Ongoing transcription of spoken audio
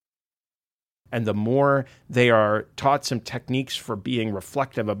and the more they are taught some techniques for being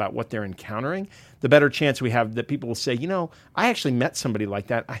reflective about what they're encountering, the better chance we have that people will say, I actually met somebody like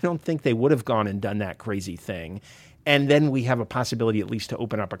that. I don't think they would have gone and done that crazy thing. And then we have a possibility at least to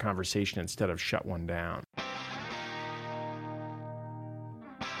open up a conversation instead of shut one down.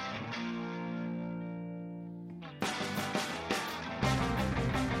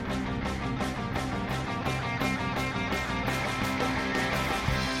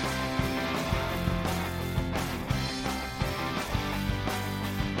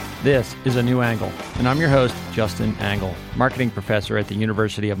 This is A New Angle, and I'm your host, Justin Angle, marketing professor at the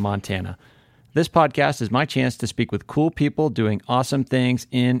University of Montana. This podcast is my chance to speak with cool people doing awesome things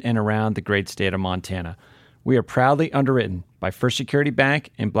in and around the great state of Montana. We are proudly underwritten by First Security Bank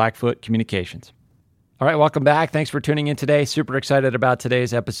and Blackfoot Communications. All right, welcome back. Thanks for tuning in today. Super excited about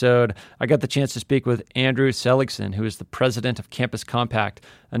today's episode. I got the chance to speak with Andrew Seligsohn, who is the president of Campus Compact,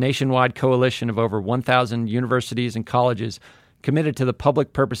 a nationwide coalition of over 1,000 universities and colleges committed to the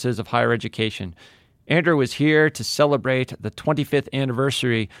public purposes of higher education. Andrew was here to celebrate the 25th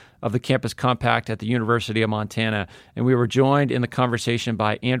anniversary of the Campus Compact at the University of Montana, and we were joined in the conversation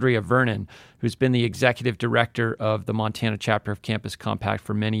by Andrea Vernon, who's been the executive director of the Montana chapter of Campus Compact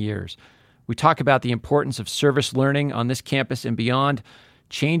for many years. We talk about the importance of service learning on this campus and beyond,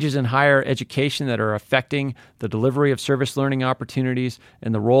 changes in higher education that are affecting the delivery of service learning opportunities,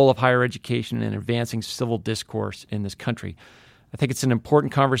 and the role of higher education in advancing civil discourse in this country. I think it's an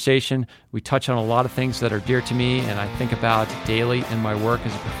important conversation. We touch on a lot of things that are dear to me and I think about daily in my work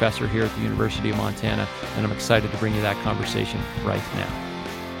as a professor here at the University of Montana, and I'm excited to bring you that conversation right now.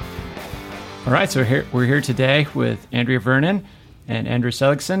 All right, so we're here today with Andrea Vernon and Andrew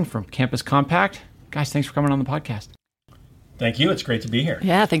Seligsohn from Campus Compact. Guys, thanks for coming on the podcast. Thank you. It's great to be here.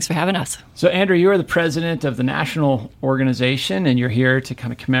 Yeah, thanks for having us. So, Andrew, you are the president of the national organization, and you're here to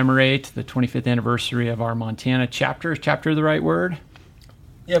kind of commemorate the 25th anniversary of our Montana chapter. Is chapter the right word?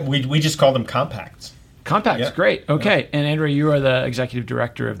 Yeah, we just call them compacts. Compacts, yeah. Great. Okay. Yeah. And, Andrew, you are the executive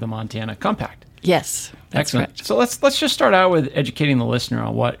director of the Montana Compact. Yes, that's Excellent. correct. So let's just start out with educating the listener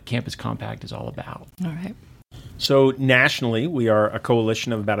on what Campus Compact is all about. All right. So nationally, we are a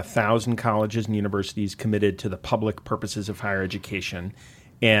coalition of about 1,000 colleges and universities committed to the public purposes of higher education.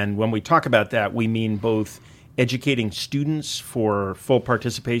 And when we talk about that, we mean both educating students for full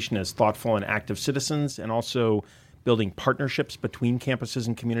participation as thoughtful and active citizens, and also building partnerships between campuses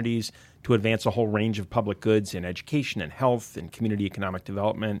and communities to advance a whole range of public goods in education and health and community economic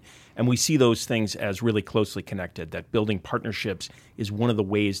development. And we see those things as really closely connected, that building partnerships is one of the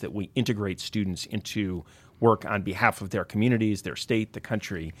ways that we integrate students into work on behalf of their communities, their state, the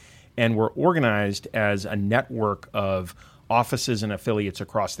country. And we're organized as a network of offices and affiliates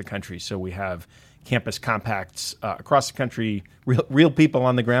across the country. So we have campus compacts across the country, real people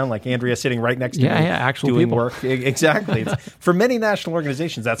on the ground, like Andrea sitting right next to me. Yeah, actual doing people. Work. Exactly. For many national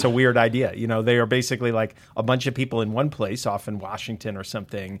organizations, that's a weird idea. They are basically like a bunch of people in one place, often Washington or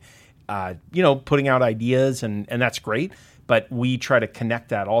something, putting out ideas, and that's great. But we try to connect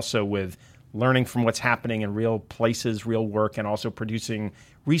that also with learning from what's happening in real places, real work, and also producing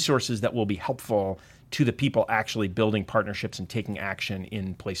resources that will be helpful to the people actually building partnerships and taking action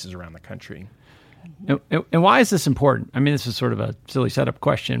in places around the country. And why is this important? I mean, this is sort of a silly setup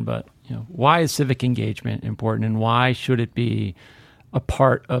question, but why is civic engagement important, and why should it be a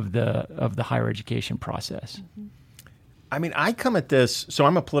part of the higher education process? I mean, I come at this, so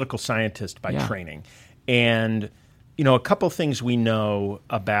I'm a political scientist by training, and a couple things we know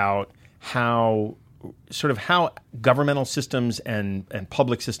about how governmental systems and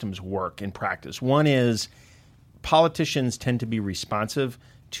public systems work in practice. One is politicians tend to be responsive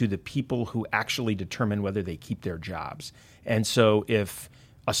to the people who actually determine whether they keep their jobs. And so if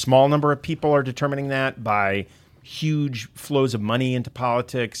a small number of people are determining that by huge flows of money into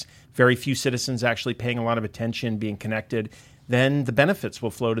politics, very few citizens actually paying a lot of attention, being connected, then the benefits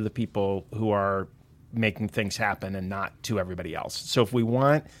will flow to the people who are making things happen and not to everybody else. So if we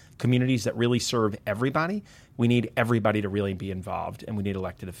want communities that really serve everybody, we need everybody to really be involved, and we need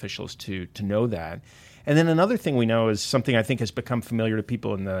elected officials to know that. And then another thing we know is something I think has become familiar to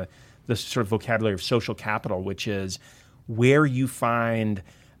people in the sort of vocabulary of social capital, which is where you find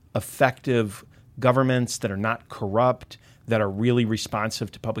effective governments that are not corrupt, that are really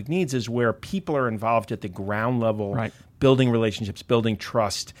responsive to public needs, is where people are involved at the ground level, building relationships, building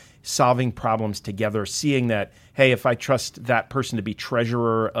trust, solving problems together, seeing that, hey, if I trust that person to be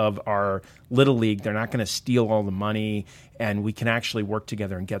treasurer of our Little League, they're not going to steal all the money, and we can actually work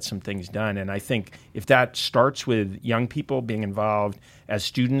together and get some things done. And I think if that starts with young people being involved as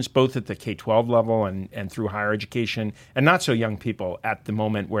students, both at the K-12 level and through higher education, and not so young people at the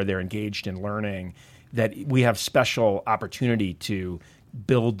moment where they're engaged in learning, that we have special opportunity to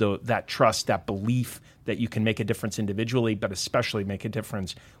build that trust, that belief that you can make a difference individually, but especially make a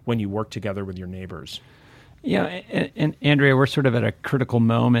difference when you work together with your neighbors. Yeah, and Andrea, we're sort of at a critical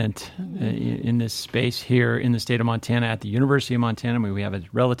moment in this space here in the state of Montana at the University of Montana. We have a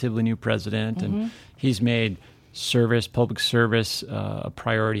relatively new president, and he's made public service, a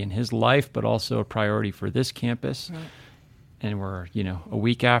priority in his life, but also a priority for this campus. Right. And we're, a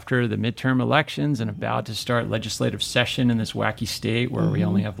week after the midterm elections and about to start legislative session in this wacky state where we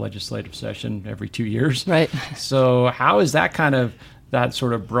only have legislative session every 2 years. Right. So how is that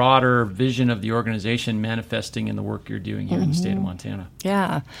sort of broader vision of the organization manifesting in the work you're doing here in the state of Montana?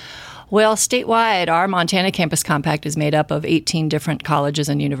 Yeah. Well, statewide, our Montana Campus Compact is made up of 18 different colleges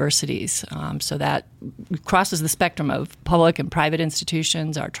and universities. So that crosses the spectrum of public and private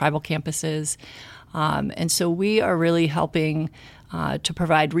institutions, our tribal campuses. And so we are really helping to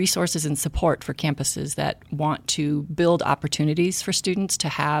provide resources and support for campuses that want to build opportunities for students to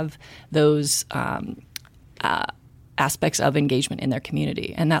have those aspects of engagement in their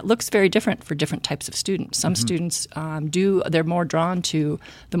community. And that looks very different for different types of students. Some students they're more drawn to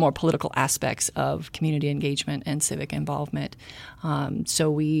the more political aspects of community engagement and civic involvement. So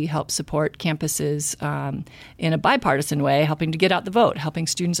we help support campuses in a bipartisan way, helping to get out the vote, helping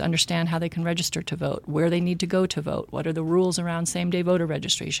students understand how they can register to vote, where they need to go to vote, what are the rules around same-day voter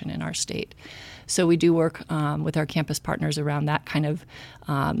registration in our state. So we do work with our campus partners around that kind of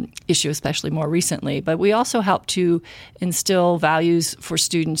issue, especially more recently. But we also help to instill values for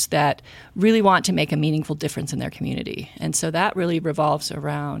students that really want to make a meaningful difference in their community. And so that really revolves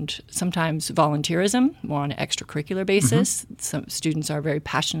around sometimes volunteerism, more on an extracurricular basis. Some students are very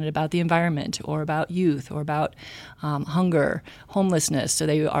passionate about the environment or about youth or about hunger, homelessness. So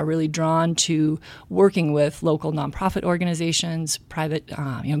they are really drawn to working with local nonprofit organizations, private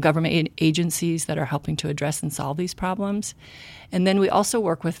government agencies that are helping to address and solve these problems. And then we also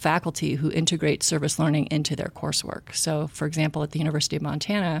work with faculty who integrate service learning into their coursework. So, for example, at the University of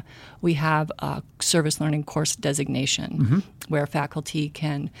Montana, we have a service learning course designation where faculty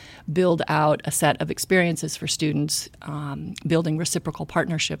can build out a set of experiences for students, building reciprocal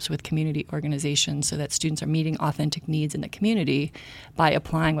partnerships with community organizations so that students are meeting authentic needs in the community by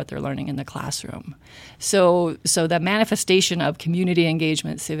applying what they're learning in the classroom. So the manifestation of community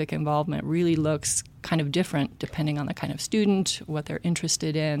engagement, civic involvement really looks kind of different depending on the kind of student, what they're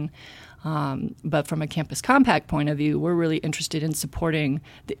interested in. But from a campus compact point of view, we're really interested in supporting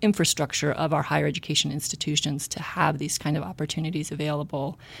the infrastructure of our higher education institutions to have these kind of opportunities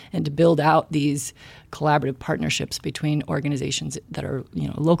available and to build out these collaborative partnerships between organizations that are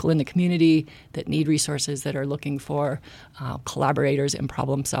local in the community, that need resources, that are looking for collaborators in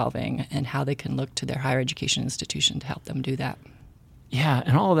problem solving, and how they can look to their higher education institution to help them do that. Yeah,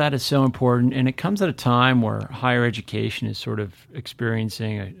 and all of that is so important, and it comes at a time where higher education is sort of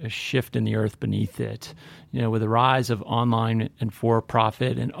experiencing a shift in the earth beneath it. With the rise of online and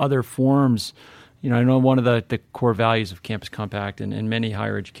for-profit and other forms. I know one of the core values of Campus Compact and many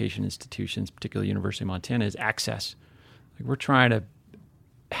higher education institutions, particularly University of Montana, is access. We're trying to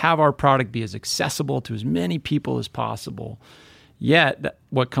have our product be as accessible to as many people as possible. Yet,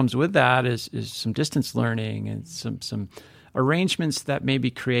 what comes with that is some distance learning and some arrangements that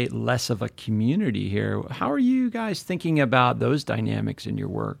maybe create less of a community here. How are you guys thinking about those dynamics in your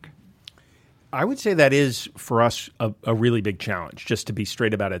work? I would say that is, for us, a really big challenge, just to be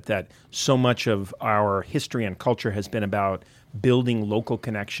straight about it, that so much of our history and culture has been about building local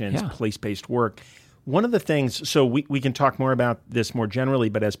connections, place-based work. One of the things, so we can talk more about this more generally,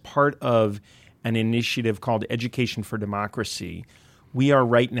 but as part of an initiative called Education for Democracy, we are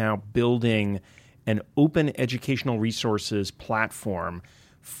right now building an open educational resources platform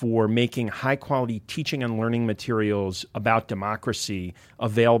for making high-quality teaching and learning materials about democracy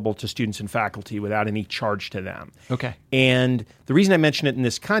available to students and faculty without any charge to them. Okay. And the reason I mention it in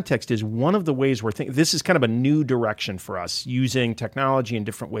this context is one of the ways we're thinking, this is kind of a new direction for us, using technology in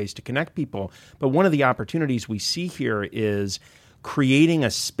different ways to connect people. But one of the opportunities we see here is creating a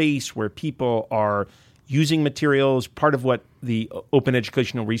space where people are using materials. Part of what the Open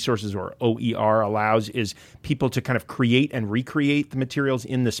Educational Resources, or OER, allows is people to kind of create and recreate the materials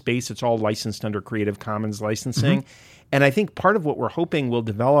in the space. It's all licensed under Creative Commons licensing. And I think part of what we're hoping will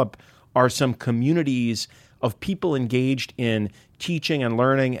develop are some communities of people engaged in teaching and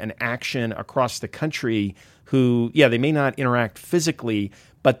learning and action across the country who, they may not interact physically,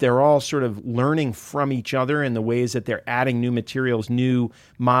 but they're all sort of learning from each other in the ways that they're adding new materials, new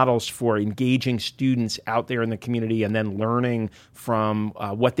models for engaging students out there in the community and then learning from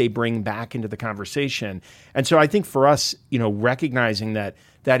what they bring back into the conversation. And so I think for us, recognizing that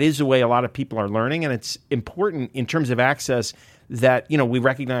is the way a lot of people are learning, and it's important in terms of access that, we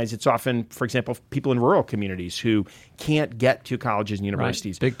recognize it's often, for example, people in rural communities who can't get to colleges and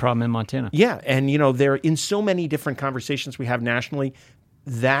universities. Right. Big problem in Montana. Yeah. And, they're in so many different conversations we have nationally,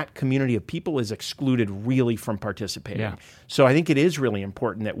 that community of people is excluded really from participating. Yeah. So I think it is really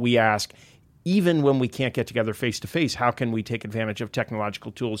important that we ask, even when we can't get together face-to-face, how can we take advantage of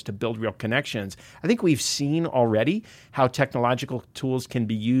technological tools to build real connections? I think we've seen already how technological tools can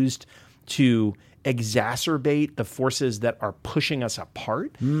be used to exacerbate the forces that are pushing us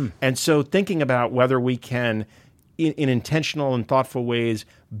apart. And so thinking about whether we can, in intentional and thoughtful ways,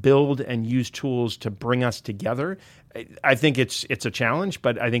 build and use tools to bring us together, I think it's a challenge,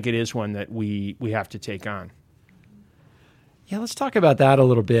 but I think it is one that we have to take on. Yeah, let's talk about that a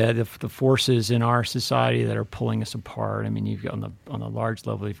little bit. The forces in our society that are pulling us apart. I mean, you've got on a large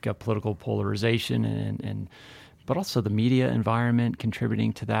level, you've got political polarization and but also the media environment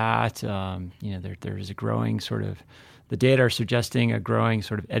contributing to that. There is a growing sort of, the data are suggesting a growing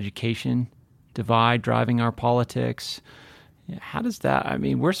sort of education divide driving our politics. How does that, I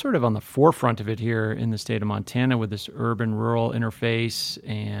mean, we're sort of on the forefront of it here in the state of Montana with this urban-rural interface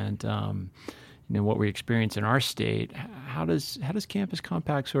and, what we experience in our state. How does Campus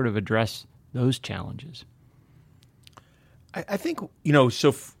Compact sort of address those challenges? I think,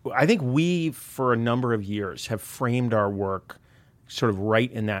 I think we, for a number of years, have framed our work sort of right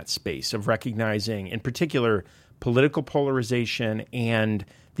in that space of recognizing, in particular, political polarization and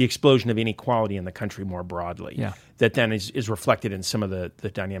the explosion of inequality in the country more broadly. Yeah. That then is reflected in some of the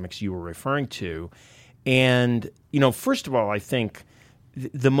dynamics you were referring to. And, first of all, I think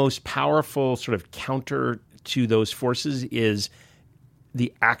the most powerful sort of counter to those forces is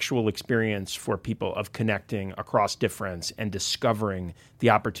the actual experience for people of connecting across difference and discovering the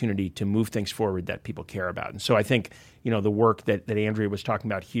opportunity to move things forward that people care about. And so I think, the work that Andrea was talking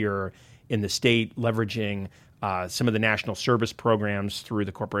about here in the state, leveraging some of the national service programs through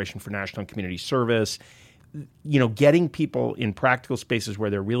the Corporation for National and Community Service, getting people in practical spaces where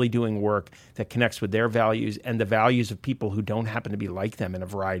they're really doing work that connects with their values and the values of people who don't happen to be like them in a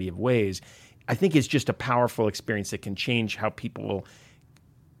variety of ways, I think is just a powerful experience that can change how people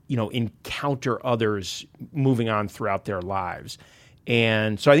encounter others moving on throughout their lives.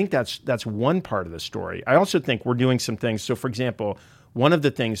 And so I think that's one part of the story. I also think we're doing some things. So, for example, one of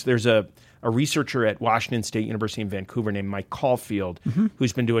the things, there's a researcher at Washington State University in Vancouver named Mike Caulfield,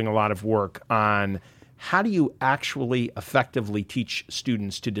 who's been doing a lot of work on how do you actually effectively teach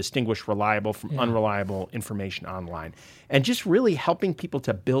students to distinguish reliable from unreliable information online? And just really helping people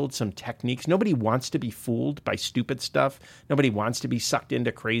to build some techniques. Nobody wants to be fooled by stupid stuff. Nobody wants to be sucked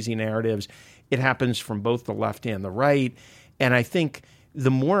into crazy narratives. It happens from both the left and the right. And I think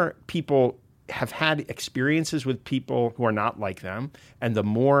the more people have had experiences with people who are not like them, and the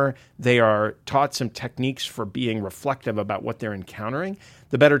more they are taught some techniques for being reflective about what they're encountering,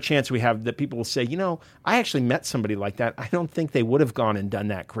 the better chance we have that people will say, I actually met somebody like that. I don't think they would have gone and done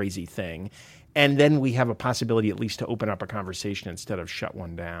that crazy thing. And then we have a possibility at least to open up a conversation instead of shut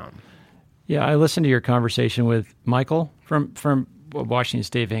one down. Yeah, I listened to your conversation with Michael from Washington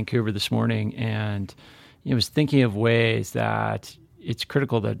State, Vancouver this morning, and was thinking of ways that it's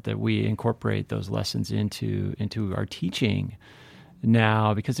critical that we incorporate those lessons into our teaching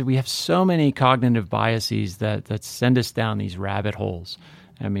now, because we have so many cognitive biases that send us down these rabbit holes.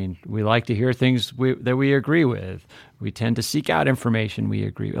 I mean, we like to hear things that we agree with. We tend to seek out information we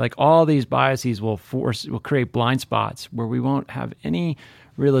agree with. Like, all these biases will create blind spots where we won't have any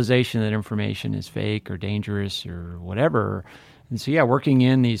realization that information is fake or dangerous or whatever. And so, working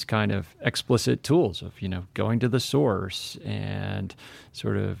in these kind of explicit tools of, going to the source and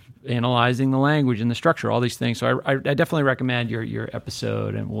sort of analyzing the language and the structure, all these things. So I definitely recommend your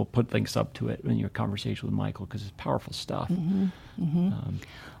episode, and we'll put links up to it in your conversation with Michael, because it's powerful stuff. Mm-hmm. Mm-hmm.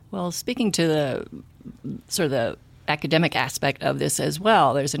 Well, speaking to the sort of the academic aspect of this as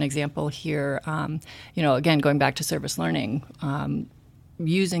well, there's an example here, again, going back to service learning,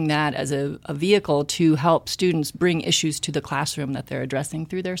 using that as a vehicle to help students bring issues to the classroom that they're addressing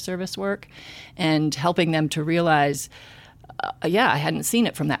through their service work, and helping them to realize I hadn't seen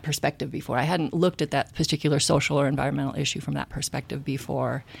it from that perspective before. I hadn't looked at that particular social or environmental issue from that perspective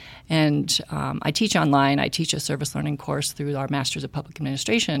before. And I teach online. I teach a service learning course through our Masters of Public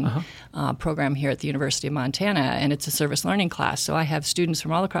Administration program here at the University of Montana, and it's a service learning class. So I have students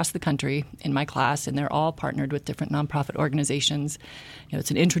from all across the country in my class, and they're all partnered with different nonprofit organizations.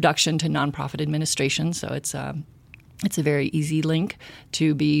 It's an introduction to nonprofit administration, so it's a very easy link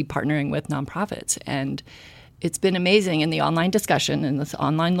to be partnering with nonprofits. And it's been amazing in the online discussion and this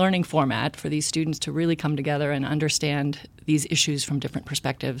online learning format for these students to really come together and understand these issues from different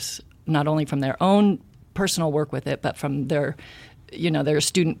perspectives, not only from their own personal work with it, but from their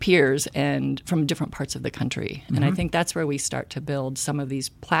student peers and from different parts of the country. And I think that's where we start to build some of these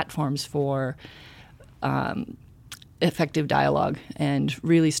platforms for effective dialogue and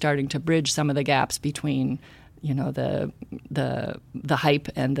really starting to bridge some of the gaps between the hype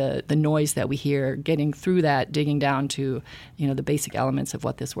and the noise that we hear, getting through that, digging down to, the basic elements of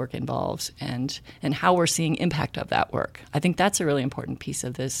what this work involves and how we're seeing impact of that work. I think that's a really important piece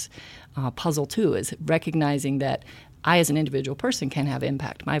of this puzzle too, is recognizing that I as an individual person can have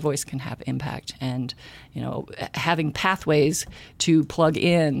impact. My voice can have impact. And, having pathways to plug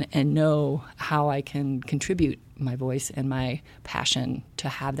in and know how I can contribute my voice and my passion to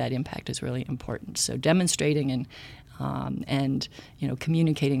have that impact is really important. So demonstrating and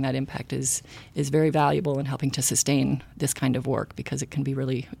communicating that impact is very valuable in helping to sustain this kind of work, because it can be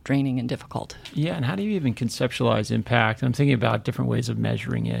really draining and difficult. Yeah, and how do you even conceptualize impact? I'm thinking about different ways of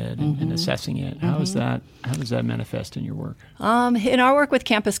measuring it and assessing it. How does that manifest in your work? In our work with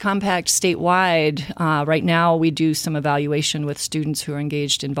Campus Compact statewide, right now we do some evaluation with students who are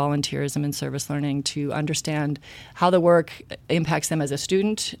engaged in volunteerism and service learning to understand how the work impacts them as a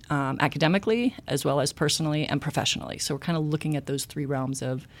student, academically, as well as personally and professionally. So we're kind of looking at those three realms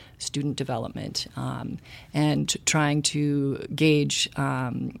of student development and trying to gauge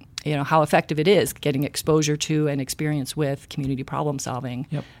how effective it is getting exposure to and experience with community problem solving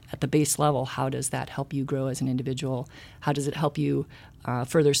at the base level. How does that help you grow as an individual? How does it help you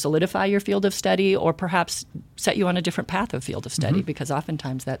further solidify your field of study, or perhaps set you on a different path of field of study? Because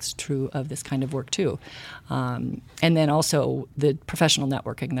oftentimes that's true of this kind of work too. And then also the professional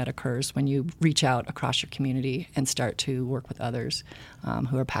networking that occurs when you reach out across your community and start to work with others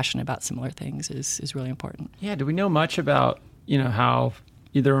who are passionate about similar things is really important. Yeah. Do we know much about how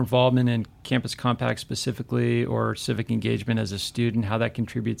either involvement in Campus Compact specifically or civic engagement as a student, how that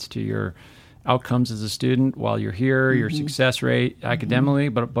contributes to your outcomes as a student while you're here, your success rate academically,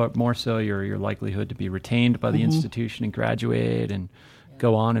 but more so your likelihood to be retained by the institution and graduate and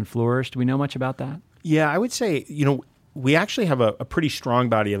go on and flourish? Do we know much about that? Yeah, I would say, we actually have a pretty strong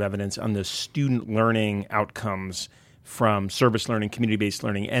body of evidence on the student learning outcomes from service learning, community-based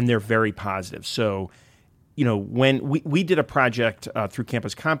learning, and they're very positive. So, when we did a project through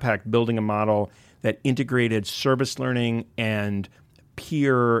Campus Compact building a model that integrated service learning and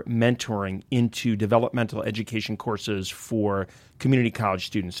peer mentoring into developmental education courses for community college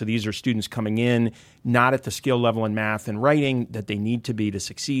students. So these are students coming in not at the skill level in math and writing that they need to be to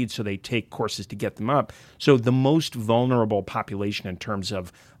succeed, so they take courses to get them up. So the most vulnerable population in terms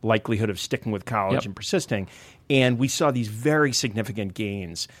of likelihood of sticking with college and persisting. And we saw these very significant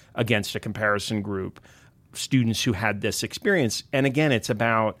gains against a comparison group, students who had this experience. And again, it's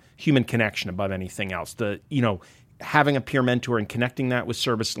about human connection above anything else. Having a peer mentor and connecting that with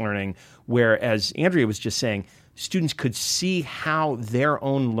service learning, where, as Andrea was just saying, students could see how their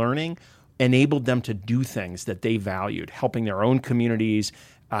own learning enabled them to do things that they valued, helping their own communities,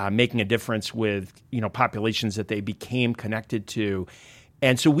 making a difference with populations that they became connected to.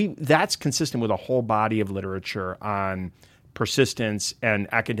 And so that's consistent with a whole body of literature on persistence and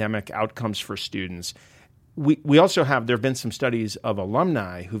academic outcomes for students. We also there have been some studies of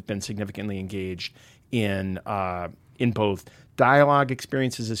alumni who've been significantly engaged in both dialogue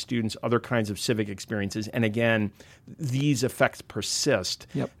experiences as students, other kinds of civic experiences. And again, these effects persist,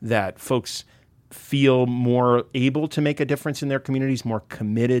 that folks feel more able to make a difference in their communities, more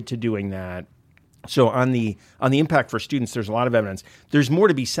committed to doing that. So on the impact for students, there's a lot of evidence. There's more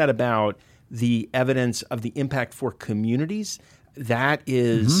to be said about the evidence of the impact for communities. That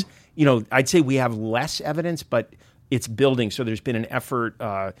is, I'd say we have less evidence, but it's building. So there's been an effort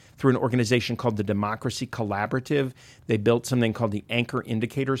through an organization called the Democracy Collaborative. They built something called the Anchor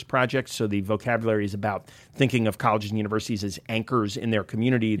Indicators Project. So the vocabulary is about thinking of colleges and universities as anchors in their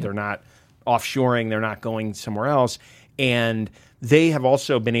community. They're not offshoring. They're not going somewhere else. And they have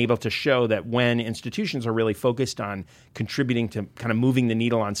also been able to show that when institutions are really focused on contributing to kind of moving the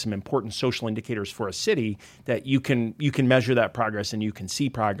needle on some important social indicators for a city, that you can measure that progress and you can see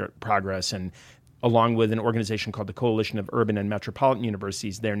progress. And along with an organization called the Coalition of Urban and Metropolitan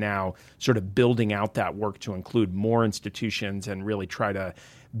Universities, they're now sort of building out that work to include more institutions and really try to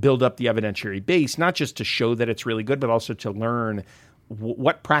build up the evidentiary base, not just to show that it's really good, but also to learn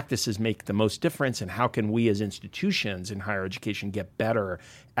what practices make the most difference and how can we as institutions in higher education get better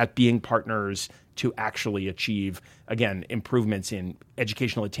at being partners to actually achieve, again, improvements in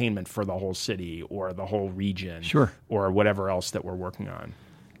educational attainment for the whole city or the whole region, or whatever else that we're working on.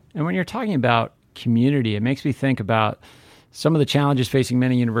 And when you're talking about community, it makes me think about some of the challenges facing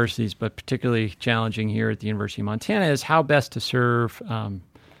many universities, but particularly challenging here at the University of Montana, is how best to serve,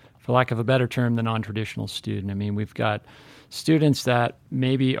 for lack of a better term, the non-traditional student. I mean, we've got students that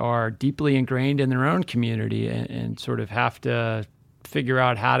maybe are deeply ingrained in their own community and sort of have to figure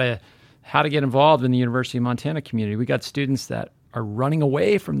out how to get involved in the University of Montana community. We got students that are running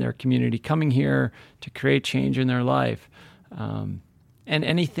away from their community, coming here to create change in their life, and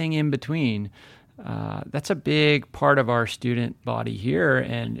anything in between. That's a big part of our student body here,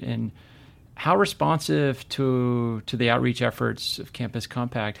 and how responsive to the outreach efforts of Campus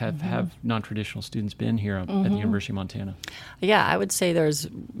Compact have non-traditional students been here at the University of Montana? Yeah, I would say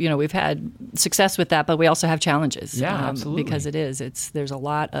we've had success with that, but we also have challenges. Yeah, absolutely. Because there's a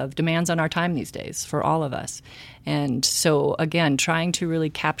lot of demands on our time these days for all of us. And so, again, trying to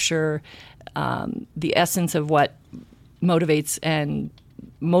really capture the essence of what motivates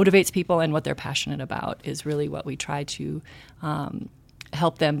people and what they're passionate about is really what we try to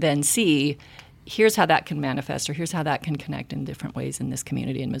help them then see. Here's how that can manifest, or here's how that can connect in different ways in this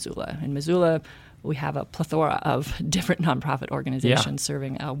community in Missoula. In Missoula, we have a plethora of different nonprofit organizations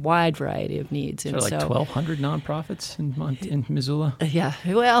serving a wide variety of needs. So like 1,200 nonprofits in Missoula? Yeah,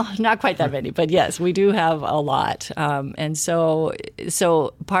 well, not quite that many, but yes, we do have a lot. And so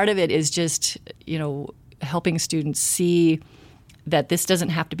part of it is just, helping students see that this doesn't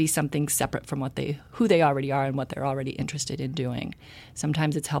have to be something separate from who they already are and what they're already interested in doing.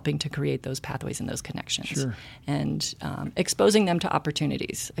 Sometimes it's helping to create those pathways and those connections, and exposing them to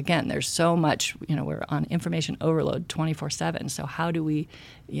opportunities. Again, there's so much, we're on information overload 24/7. So how do we,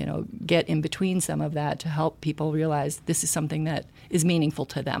 get in between some of that to help people realize this is something that is meaningful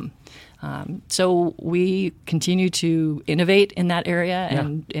to them? So we continue to innovate in that area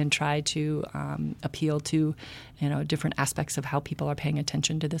and try to appeal to, different aspects of how people are paying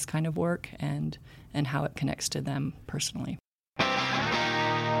attention to this kind of work and how it connects to them personally.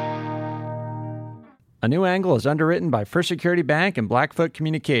 A New Angle is underwritten by First Security Bank and Blackfoot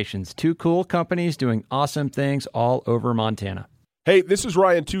Communications, two cool companies doing awesome things all over Montana. Hey, this is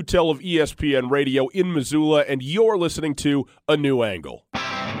Ryan Tutel of ESPN Radio in Missoula, and you're listening to A New Angle.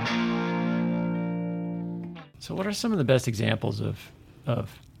 So what are some of the best examples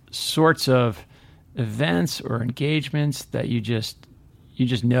of sorts of events or engagements that you just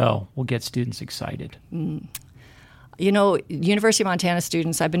know will get students excited? University of Montana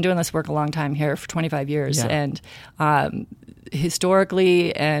students, I've been doing this work a long time here for 25 years. And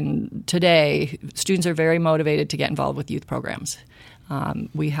historically and today, students are very motivated to get involved with youth programs.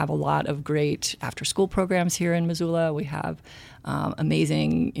 We have a lot of great after-school programs here in Missoula. We have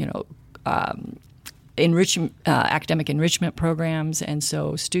amazing, academic enrichment programs, and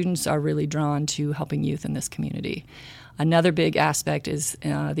so students are really drawn to helping youth in this community. Another big aspect is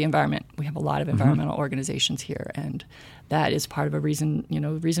the environment. We have a lot of environmental organizations here, and that is part of a reason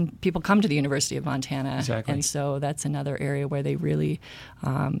people come to the University of Montana. Exactly. And so that's another area where they really,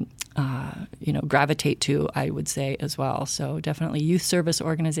 gravitate to, I would say, as well. So definitely youth service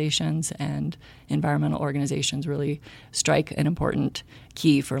organizations and environmental organizations really strike an important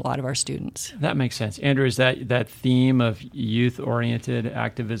key for a lot of our students. That makes sense. Andrew, is that theme of youth-oriented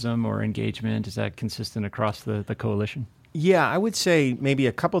activism or engagement, is that consistent across the coalition? Yeah, I would say maybe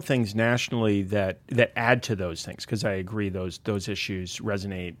a couple things nationally that add to those things, because I agree those issues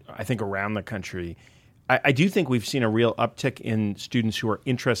resonate, I think, around the country. I do think we've seen a real uptick in students who are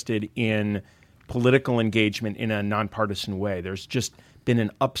interested in political engagement in a nonpartisan way. There's just been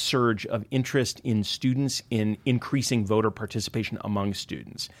an upsurge of interest in students in increasing voter participation among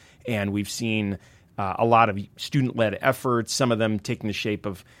students. And we've seen a lot of student-led efforts, some of them taking the shape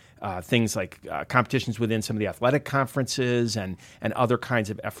of things like competitions within some of the athletic conferences and other kinds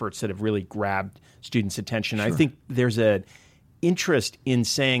of efforts that have really grabbed students' attention. I think there's an interest in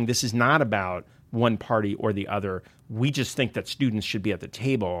saying this is not about one party or the other. We just think that students should be at the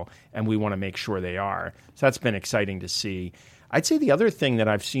table, and we want to make sure they are. So that's been exciting to see. I'd say the other thing that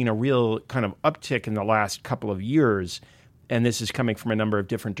I've seen a real kind of uptick in the last couple of years, and this is coming from a number of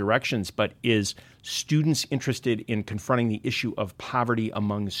different directions, but is students interested in confronting the issue of poverty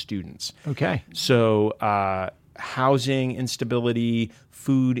among students. Okay. So housing instability,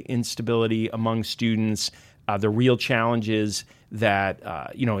 food instability among students, the real challenges that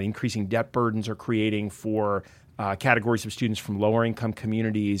increasing debt burdens are creating for categories of students from lower income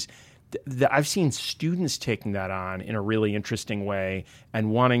communities. I've seen students taking that on in a really interesting way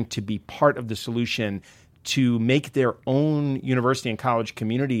and wanting to be part of the solution to make their own university and college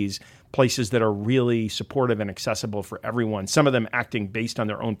communities places that are really supportive and accessible for everyone. Some of them acting based on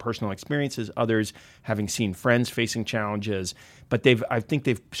their own personal experiences, others having seen friends facing challenges. But I think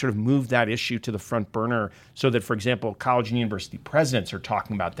they've sort of moved that issue to the front burner so that, for example, college and university presidents are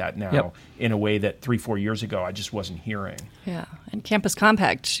talking about that now in a way that 3-4 years ago I just wasn't hearing. Yeah, and Campus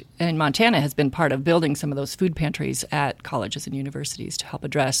Compact in Montana has been part of building some of those food pantries at colleges and universities to help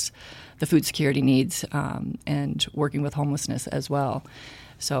address the food security needs and working with homelessness as well.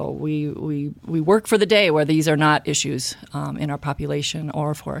 So we work for the day where these are not issues in our population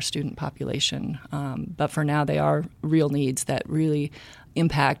or for our student population. But for now, they are real needs that really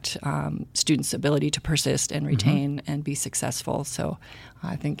impact students' ability to persist and retain and be successful. So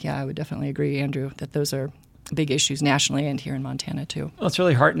I think, I would definitely agree, Andrew, that those are big issues nationally and here in Montana, too. Well, it's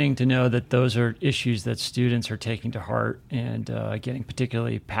really heartening to know that those are issues that students are taking to heart and getting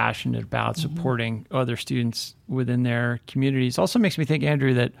particularly passionate about supporting other students within their communities. Also makes me think,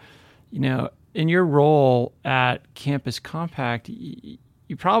 Andrew, that, in your role at Campus Compact,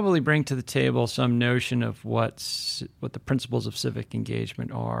 you probably bring to the table some notion of what the principles of civic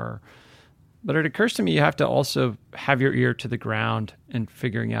engagement are. But it occurs to me you have to also have your ear to the ground and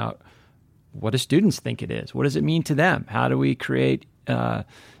figuring out, what do students think it is? What does it mean to them? How do we create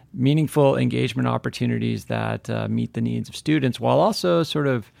meaningful engagement opportunities that meet the needs of students while also sort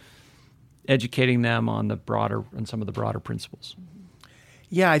of educating them on some of the broader principles?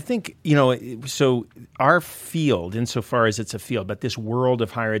 Yeah, I think, so our field, insofar as it's a field, but this world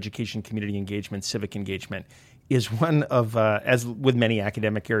of higher education, community engagement, civic engagement, is one of, as with many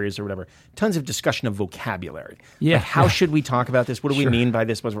academic areas or whatever, tons of discussion of vocabulary. Yeah. Like how should we talk about this? What do we mean by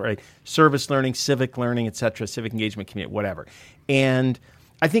this? Right? Service learning, civic learning, et cetera, civic engagement, community, whatever. And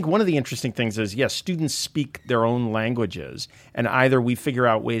I think one of the interesting things is, yes, students speak their own languages, and either we figure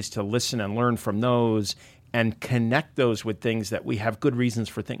out ways to listen and learn from those and connect those with things that we have good reasons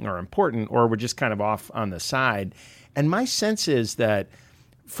for thinking are important, or we're just kind of off on the side. And my sense is that,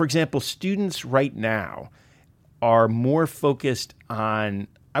 for example, students right now are more focused on,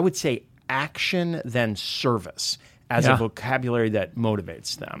 I would say, action than service as a vocabulary that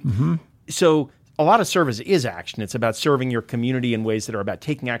motivates them. So a lot of service is action. It's about serving your community in ways that are about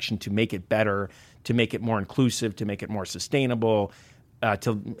taking action to make it better, to make it more inclusive, to make it more sustainable,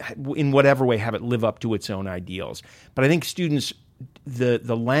 to in whatever way have it live up to its own ideals. But I think students,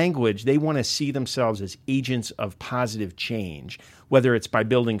 the language, they want to see themselves as agents of positive change, whether it's by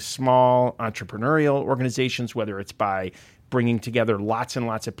building small entrepreneurial organizations, whether it's by bringing together lots and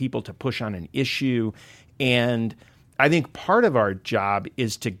lots of people to push on an issue. And I think part of our job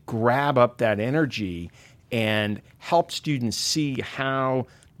is to grab up that energy and help students see how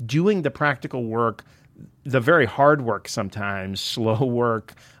doing the practical work, the very hard work sometimes, slow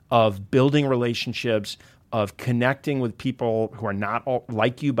work of building relationships, of connecting with people who are not all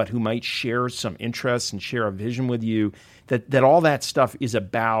like you, but who might share some interests and share a vision with you, that all that stuff is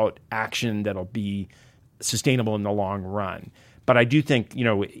about action that'll be sustainable in the long run. But I do think,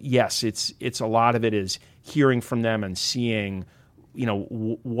 yes, it's a lot of it is hearing from them and seeing,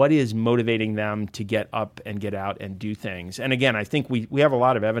 what is motivating them to get up and get out and do things. And again, I think we have a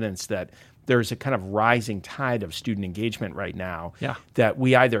lot of evidence that there's a kind of rising tide of student engagement right now that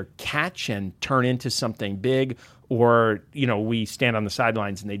we either catch and turn into something big, or, we stand on the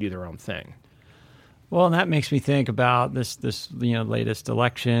sidelines and they do their own thing. Well, and that makes me think about this latest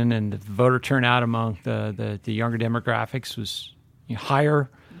election, and the voter turnout among the younger demographics was higher,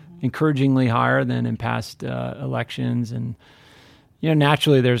 encouragingly higher than in past elections. And,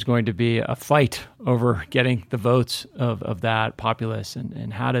 naturally there's going to be a fight over getting the votes of that populace.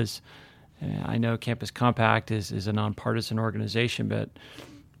 And how does, I know Campus Compact is a nonpartisan organization, but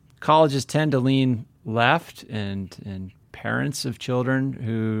colleges tend to lean left, and parents of children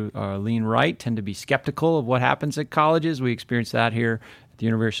who lean right tend to be skeptical of what happens at colleges. We experience that here at the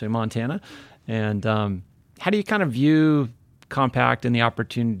University of Montana. And how do you kind of view Compact and the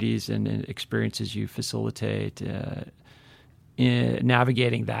opportunities and experiences you facilitate in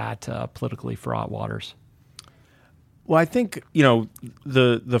navigating that politically fraught waters? Well, I think,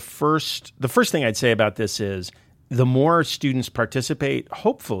 the first thing I'd say about this is the more students participate,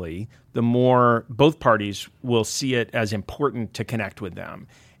 hopefully, the more both parties will see it as important to connect with them.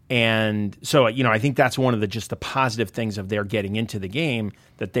 And so, I think that's one of the positive things of their getting into the game,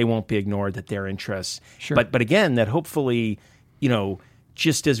 that they won't be ignored, that their interests. Sure. But again, that hopefully,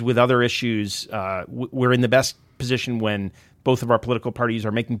 just as with other issues, we're in the best position when both of our political parties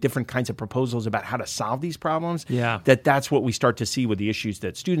are making different kinds of proposals about how to solve these problems. Yeah. That's what we start to see with the issues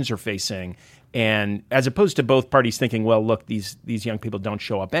that students are facing. And as opposed to both parties thinking, well, look, these young people don't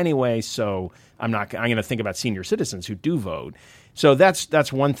show up anyway, so I'm going to think about senior citizens who do vote. So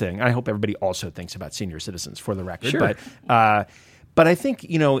that's one thing. I hope everybody also thinks about senior citizens, for the record. Sure. But I think,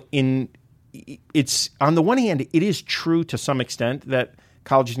 it's on the one hand, it is true to some extent that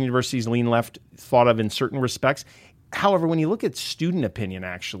colleges and universities lean left, thought of in certain respects. However, when you look at student opinion,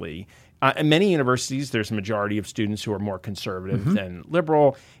 actually, in many universities, there's a majority of students who are more conservative than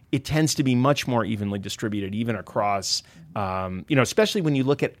liberal. It tends to be much more evenly distributed, even across, especially when you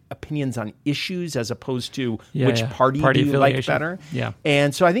look at opinions on issues as opposed to which party do you like better. Yeah.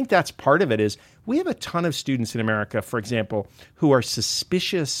 And so I think that's part of it is we have a ton of students in America, for example, who are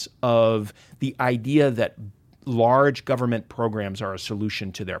suspicious of the idea that large government programs are a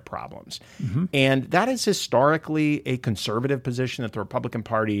solution to their problems. And that is historically a conservative position that the Republican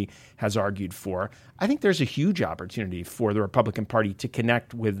Party has argued for. I think there's a huge opportunity for the Republican Party to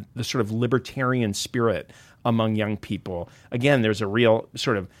connect with the sort of libertarian spirit among young people. Again, there's a real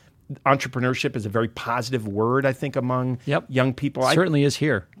sort of entrepreneurship is a very positive word, I think, among young people. It certainly is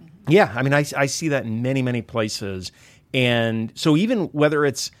here. Yeah. I mean, I see that in many, many places. And so even whether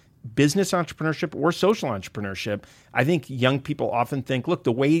it's business entrepreneurship or social entrepreneurship, I think young people often think, look,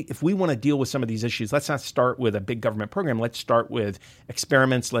 if we want to deal with some of these issues, let's not start with a big government program. Let's start with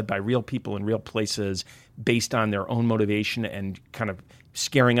experiments led by real people in real places based on their own motivation and kind of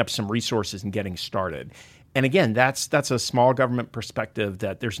scaring up some resources and getting started. And again, that's a small government perspective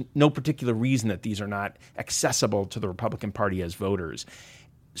that there's no particular reason that these are not accessible to the Republican Party as voters.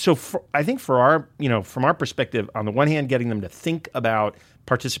 So I think from our perspective, on the one hand, getting them to think about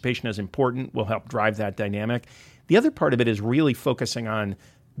participation as important will help drive that dynamic. The other part of it is really focusing on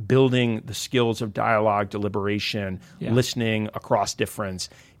building the skills of dialogue, deliberation, listening across difference.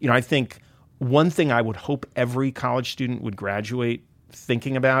 I think one thing I would hope every college student would graduate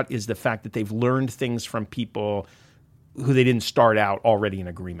thinking about is the fact that they've learned things from people who they didn't start out already in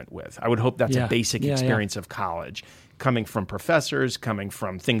agreement with. I would hope that's a basic experience of college, coming from professors, coming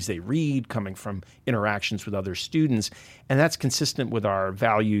from things they read, coming from interactions with other students. And that's consistent with our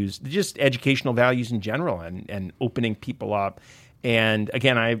values, just educational values in general, and opening people up. And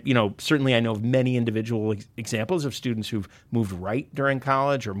again, certainly I know of many individual examples of students who've moved right during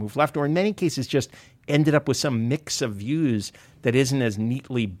college or moved left, or in many cases just ended up with some mix of views that isn't as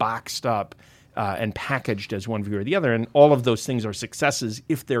neatly boxed up and packaged as one view or the other. And all of those things are successes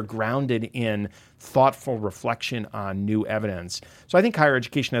if they're grounded in thoughtful reflection on new evidence. So I think higher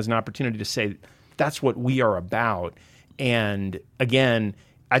education has an opportunity to say that's what we are about. And again,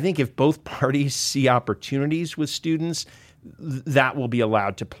 I think if both parties see opportunities with students, that will be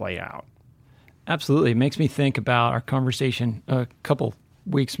allowed to play out. Absolutely. It makes me think about our conversation a couple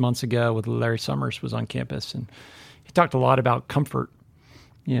months ago with Larry Summers was on campus, and he talked a lot about comfort.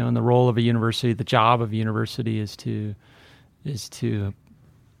 And the role of a university, the job of a university is to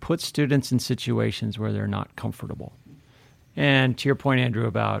put students in situations where they're not comfortable. And to your point, Andrew,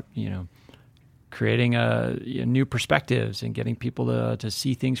 about creating new perspectives and getting people to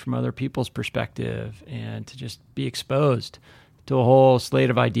see things from other people's perspective and to just be exposed to a whole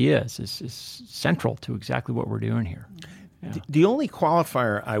slate of ideas is central to exactly what we're doing here. Yeah. The only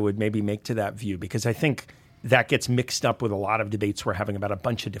qualifier I would maybe make to that view, because I think that gets mixed up with a lot of debates we're having about a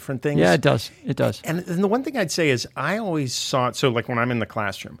bunch of different things. Yeah, it does. It does. And the one thing I'd say is I always saw it, so like when I'm in the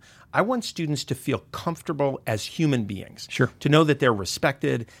classroom, I want students to feel comfortable as human beings. Sure. To know that they're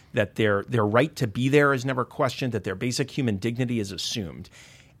respected, that their right to be there is never questioned, that their basic human dignity is assumed.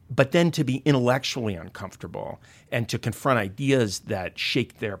 But then to be intellectually uncomfortable and to confront ideas that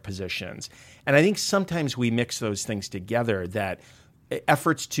shake their positions. And I think sometimes we mix those things together, that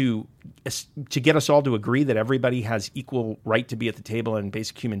efforts to get us all to agree that everybody has equal right to be at the table and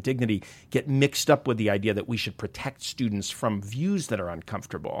basic human dignity get mixed up with the idea that we should protect students from views that are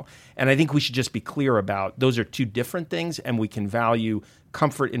uncomfortable. And I think we should just be clear about those are two different things, and we can value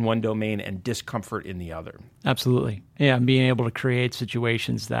comfort in one domain and discomfort in the other. Absolutely. Yeah, and being able to create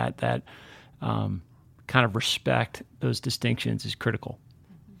situations that kind of respect those distinctions is critical.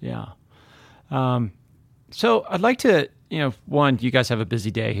 Yeah. So I'd like to, one, you guys have a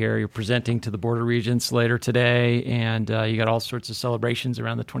busy day here. You're presenting to the Board of Regents later today, and you got all sorts of celebrations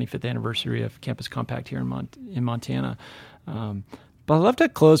around the 25th anniversary of Campus Compact here in Montana. But I'd love to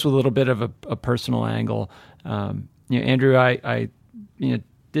close with a little bit of a personal angle. Andrew, I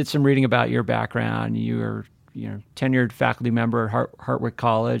did some reading about your background. You were tenured faculty member at Hartwick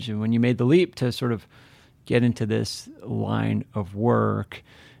College, and when you made the leap to sort of get into this line of work,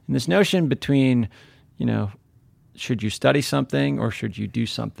 and this notion between, should you study something or should you do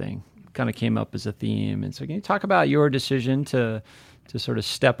something, kind of came up as a theme. And so can you talk about your decision to sort of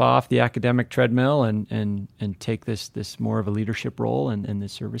step off the academic treadmill and take this more of a leadership role and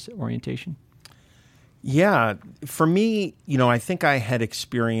this service orientation? Yeah. For me, I think I had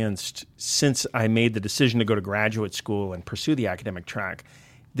experienced, since I made the decision to go to graduate school and pursue the academic track,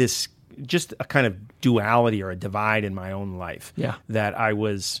 this just a kind of duality or a divide in my own life. Yeah. That I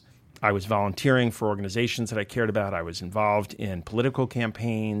was volunteering for organizations that I cared about. I was involved in political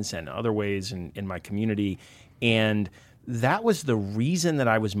campaigns and other ways in my community. And that was the reason that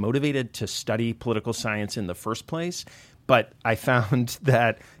I was motivated to study political science in the first place. But I found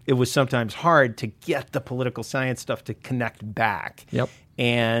that it was sometimes hard to get the political science stuff to connect back. Yep.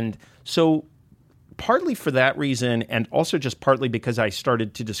 And so partly for that reason, and also just partly because I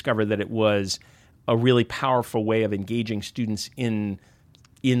started to discover that it was a really powerful way of engaging students in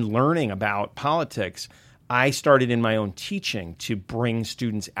learning about politics, I started in my own teaching to bring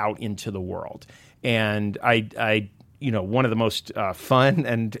students out into the world. And I one of the most fun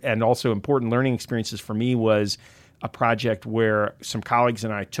and also important learning experiences for me was a project where some colleagues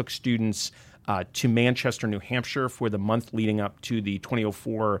and I took students to Manchester, New Hampshire for the month leading up to the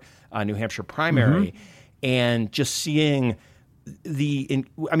 2004 New Hampshire primary, and just seeing the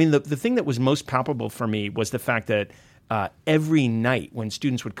thing that was most palpable for me was the fact that every night when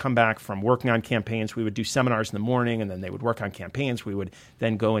students would come back from working on campaigns, we would do seminars in the morning, and then they would work on campaigns. We would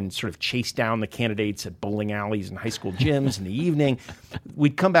then go and sort of chase down the candidates at bowling alleys and high school gyms in the evening.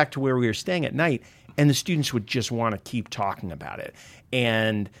 We'd come back to where we were staying at night, and the students would just want to keep talking about it.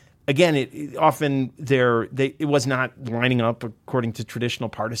 And again, it was not lining up according to traditional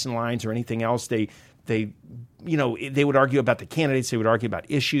partisan lines or anything else. They would argue about the candidates. They would argue about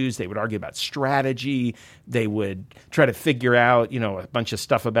issues. They would argue about strategy. They would try to figure out, a bunch of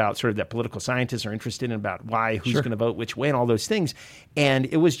stuff about sort of that political scientists are interested in about why, who's going to vote which way, and all those things. And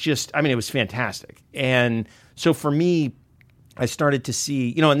it was just, it was fantastic. And so for me, I started to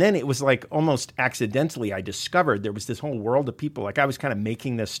see, and then it was like almost accidentally I discovered there was this whole world of people. Like I was kind of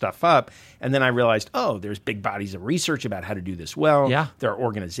making this stuff up. And then I realized, there's big bodies of research about how to do this well. Yeah. There are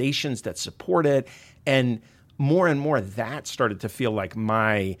organizations that support it. And more that started to feel like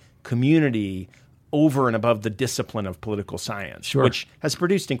my community over and above the discipline of political science, which has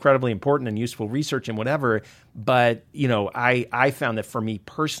produced incredibly important and useful research and whatever. But, I found that for me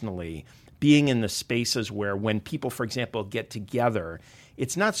personally, being in the spaces where when people, for example, get together,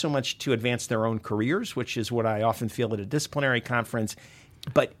 it's not so much to advance their own careers, which is what I often feel at a disciplinary conference,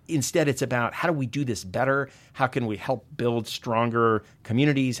 but instead it's about how do we do this better? How can we help build stronger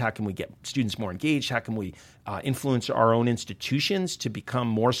communities? How can we get students more engaged? How can we influence our own institutions to become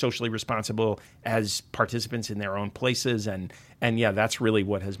more socially responsible as participants in their own places? And yeah, that's really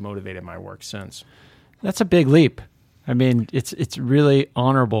what has motivated my work since. That's a big leap. It's really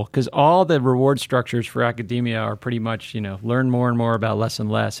honorable because all the reward structures for academia are pretty much, learn more and more about less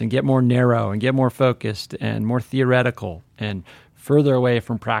and less and get more narrow and get more focused and more theoretical and further away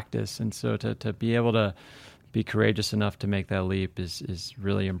from practice. And so to be able to be courageous enough to make that leap is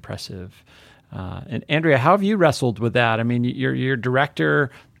really impressive. And Andrea, how have you wrestled with that?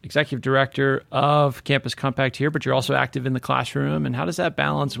 You're executive director of Campus Compact here, but you're also active in the classroom. And how does that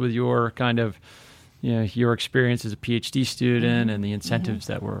balance with your kind of your experience as a PhD student and the incentives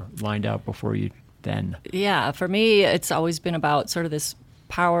that were lined out before you then? Yeah, for me, it's always been about sort of this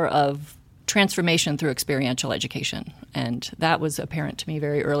power of transformation through experiential education. And that was apparent to me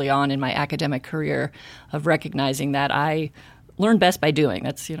very early on in my academic career of recognizing that I learn best by doing.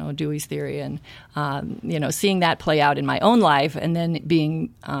 That's, Dewey's theory. And, seeing that play out in my own life and then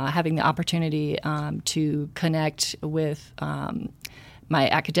having the opportunity to connect with my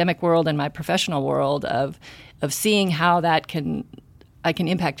academic world and my professional world of seeing how I can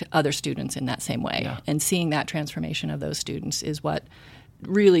impact other students in that same way. Yeah. And seeing that transformation of those students is what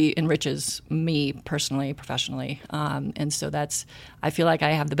really enriches me personally, professionally. And so I feel like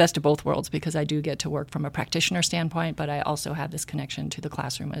I have the best of both worlds because I do get to work from a practitioner standpoint, but I also have this connection to the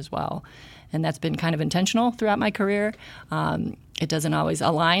classroom as well. And that's been kind of intentional throughout my career. It doesn't always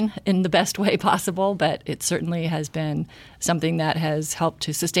align in the best way possible, but it certainly has been something that has helped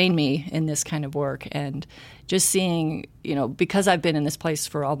to sustain me in this kind of work. And just seeing, because I've been in this place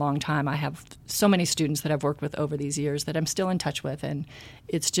for a long time, I have so many students that I've worked with over these years that I'm still in touch with. And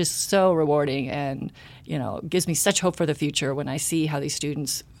it's just so rewarding and, gives me such hope for the future when I see how these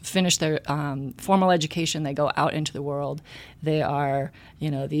students finish their formal education, they go out into the world. They are,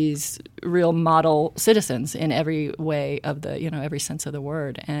 these real model citizens in every way of the, every sense of the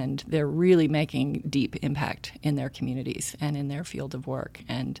word, and they're really making deep impact in their communities and in their field of work.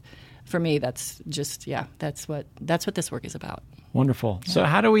 And for me, that's just, that's what this work is about. Wonderful. Yeah. So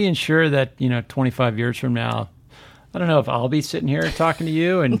how do we ensure that, 25 years from now, I don't know if I'll be sitting here talking to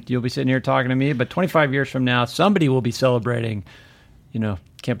you and you'll be sitting here talking to me, but 25 years from now, somebody will be celebrating,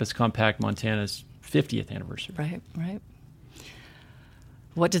 Campus Compact Montana's 50th anniversary. Right.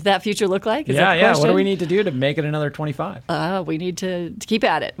 What does that future look like? Yeah. What do we need to do to make it another 25? We need to keep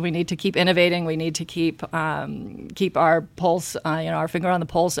at it. We need to keep innovating. We need to keep our pulse, our finger on the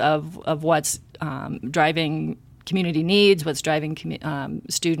pulse of what's driving community needs, what's driving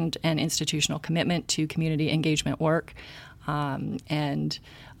student and institutional commitment to community engagement work, and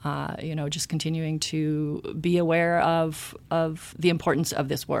just continuing to be aware of the importance of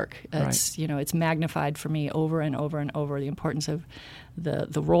this work. It's it's magnified for me over and over and over, the importance of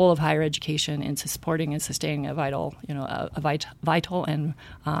the role of higher education in supporting and sustaining a vital and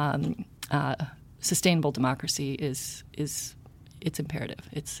sustainable democracy is it's imperative.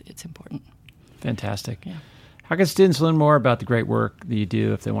 It's important. Fantastic. Yeah. How can students learn more about the great work that you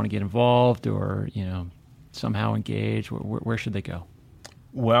do if they want to get involved or, somehow engage? Where should they go?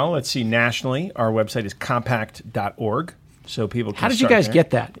 Well, let's see. Nationally, our website is compact.org. So people can How did you guys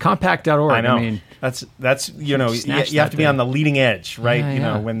get that? Compact.org. I know. That's you have to be on the leading edge, right?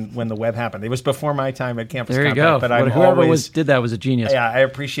 Yeah. when the web happened. It was before my time at Campus Compact. There you go. But whoever did that was a genius. Yeah, I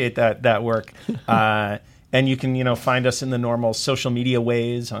appreciate that work. And you can, find us in the normal social media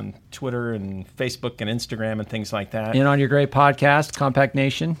ways on Twitter and Facebook and Instagram and things like that. And on your great podcast, Compact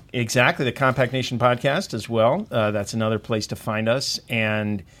Nation. Exactly, the Compact Nation podcast as well. That's another place to find us.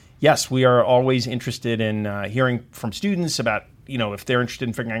 And yes, we are always interested in hearing from students about, if they're interested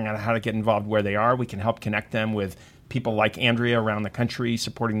in figuring out how to get involved where they are. We can help connect them with people like Andrea around the country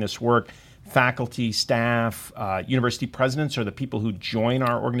supporting this work. Faculty, staff, university presidents are the people who join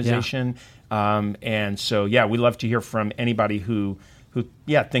our organization. Yeah. And so, we love to hear from anybody who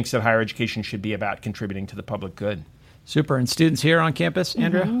thinks that higher education should be about contributing to the public good. Super. And students here on campus,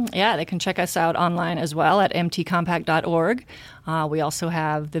 Andrea? Mm-hmm. Yeah, they can check us out online as well at mtcompact.org. We also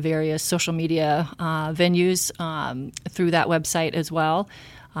have the various social media venues through that website as well.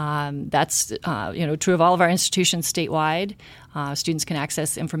 That's true of all of our institutions statewide. Students can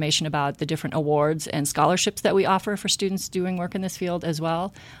access information about the different awards and scholarships that we offer for students doing work in this field as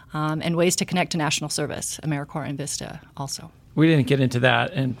well, and ways to connect to national service, AmeriCorps and Vista also. We didn't get into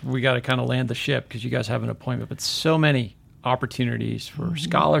that, and we got to kind of land the ship because you guys have an appointment, but so many opportunities for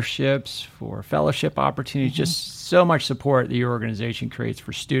scholarships, for fellowship opportunities, just so much support that your organization creates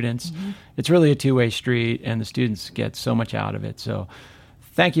for students. It's really a two-way street, and the students get so much out of it. So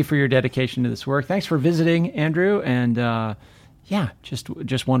thank you for your dedication to this work. Thanks for visiting, Andrew, and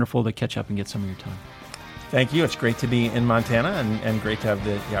just wonderful to catch up and get some of your time. Thank you. It's great to be in Montana and great to have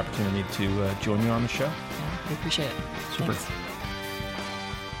the opportunity to join you on the show. Yeah, we appreciate it. Super. Thanks.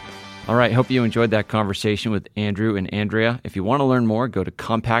 All right. Hope you enjoyed that conversation with Andrew and Andrea. If you want to learn more, go to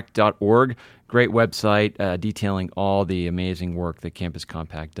compact.org. Great website detailing all the amazing work that Campus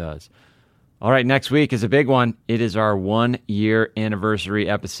Compact does. All right. Next week is a big one. It is our 1-year anniversary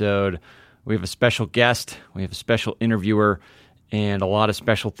episode. We have a special guest. We have a special interviewer and a lot of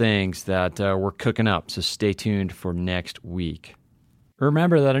special things that we're cooking up. So stay tuned for next week.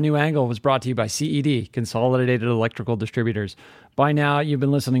 Remember that A New Angle was brought to you by CED, Consolidated Electrical Distributors. By now, you've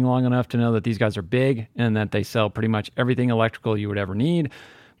been listening long enough to know that these guys are big and that they sell pretty much everything electrical you would ever need.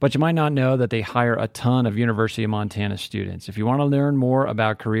 But you might not know that they hire a ton of University of Montana students. If you want to learn more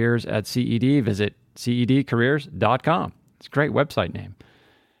about careers at CED, visit cedcareers.com. It's a great website name.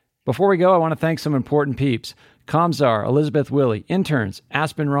 Before we go, I want to thank some important peeps. Comzar, Elizabeth Willie, interns,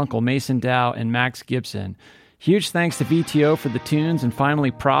 Aspen Runkle, Mason Dow, and Max Gibson. Huge thanks to VTO for the tunes, and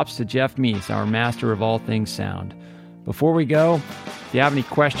finally props to Jeff Meese, our master of all things sound. Before we go, if you have any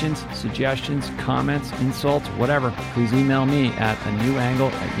questions, suggestions, comments, insults, whatever, please email me at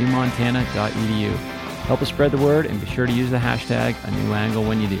anewangle@umontana.edu. Help us spread the word and be sure to use the hashtag #anewangle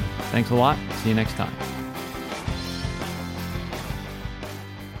when you do. Thanks a lot. See you next time.